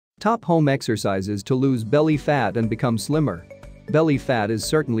Top home exercises to lose belly fat and become slimmer. Belly fat is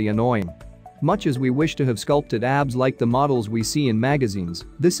certainly annoying. Much as we wish to have sculpted abs like the models we see in magazines,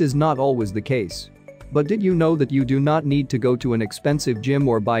 this is not always the case. But did you know that you do not need to go to an expensive gym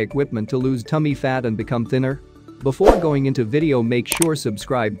or buy equipment to lose tummy fat and become thinner? Before going into video, make sure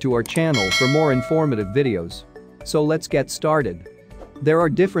subscribe to our channel for more informative videos. So let's get started. There are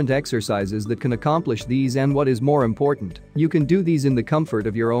different exercises that can accomplish these, and what is more important, you can do these in the comfort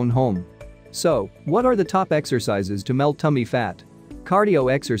of your own home. So, what are the top exercises to melt tummy fat?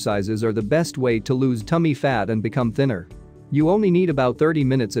 Cardio exercises are the best way to lose tummy fat and become thinner. You only need about 30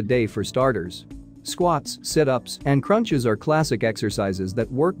 minutes a day for starters. Squats, sit-ups, and crunches are classic exercises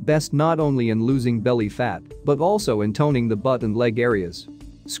that work best not only in losing belly fat, but also in toning the butt and leg areas.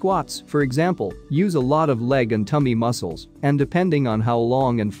 Squats, for example, use a lot of leg and tummy muscles, and depending on how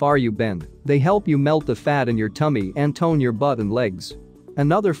long and far you bend, they help you melt the fat in your tummy and tone your butt and legs.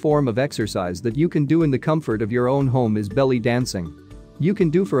 Another form of exercise that you can do in the comfort of your own home is belly dancing. You can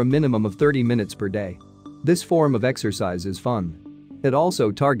do for a minimum of 30 minutes per day. This form of exercise is fun. It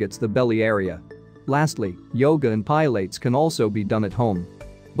also targets the belly area. Lastly, yoga and pilates can also be done at home.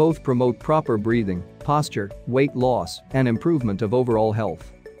 Both promote proper breathing, posture, weight loss, and improvement of overall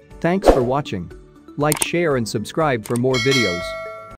health. Thanks for watching. Like, share, and subscribe for more videos.